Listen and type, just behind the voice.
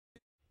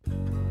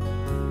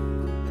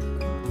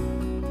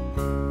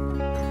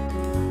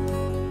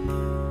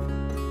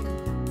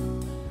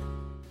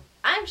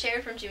I'm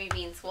Sharon from Jimmy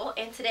Bean's Wool,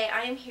 and today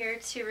I am here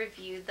to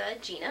review the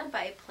Gina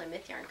by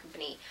Plymouth Yarn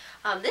Company.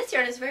 This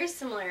yarn is very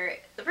similar.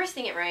 The first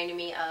thing it reminded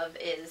me of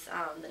is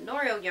the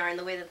Noro yarn,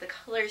 the way that the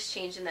colors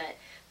change and the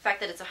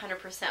fact that it's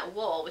 100%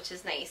 wool, which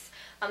is nice.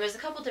 There's a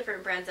couple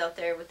different brands out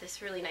there with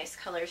this really nice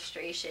color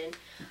illustration,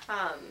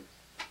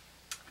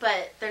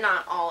 but they're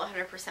not all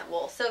 100%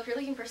 wool. So if you're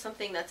looking for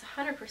something that's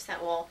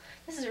 100% wool,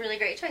 this is a really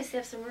great choice. They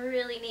have some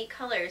really neat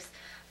colors.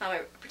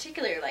 I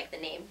particularly like the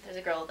name. There's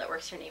a girl that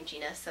works here named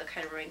Gina, so it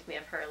kind of reminds me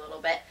of her a little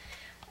bit.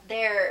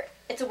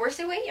 It's a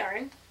worsted weight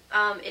yarn.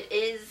 It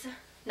is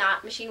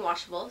not machine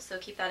washable, so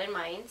keep that in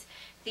mind.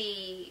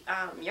 The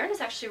yarn is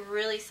actually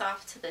really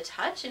soft to the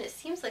touch, and it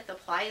seems like the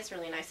ply is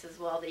really nice as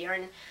well. The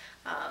yarn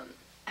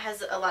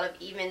has a lot of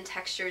even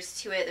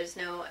textures to it. There's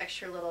no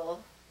extra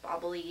little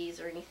bobblies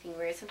or anything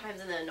weird.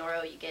 Sometimes in the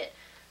Noro you get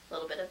a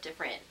little bit of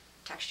different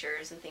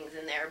textures and things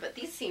in there, but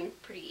these seem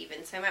pretty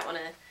even, so I might want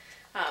to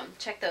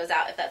check those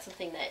out if that's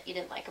something that you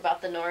didn't like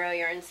about the Noro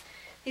yarns.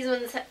 These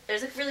ones,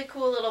 there's a really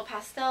cool little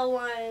pastel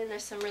one,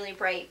 there's some really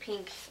bright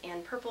pink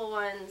and purple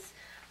ones.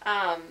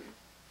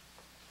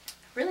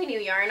 Really new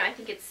yarn. I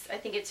think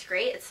it's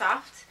great. It's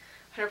soft,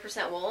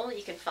 100% wool.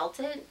 You can felt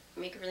it,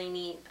 make really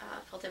neat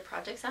felted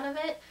projects out of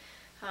it.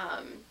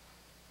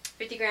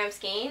 50 gram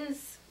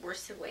skeins,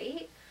 worsted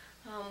weight,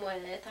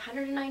 with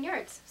 109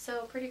 yards,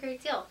 so pretty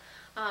great deal.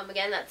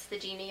 Again, that's the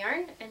Gina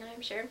yarn, and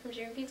I'm Sharon from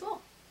Jimmy Bean's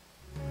Wool.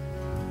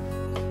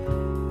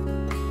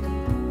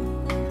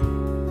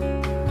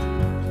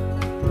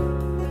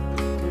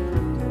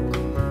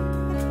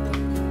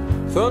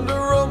 Thunder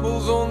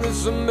rumbles on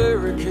this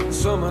American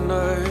summer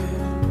night.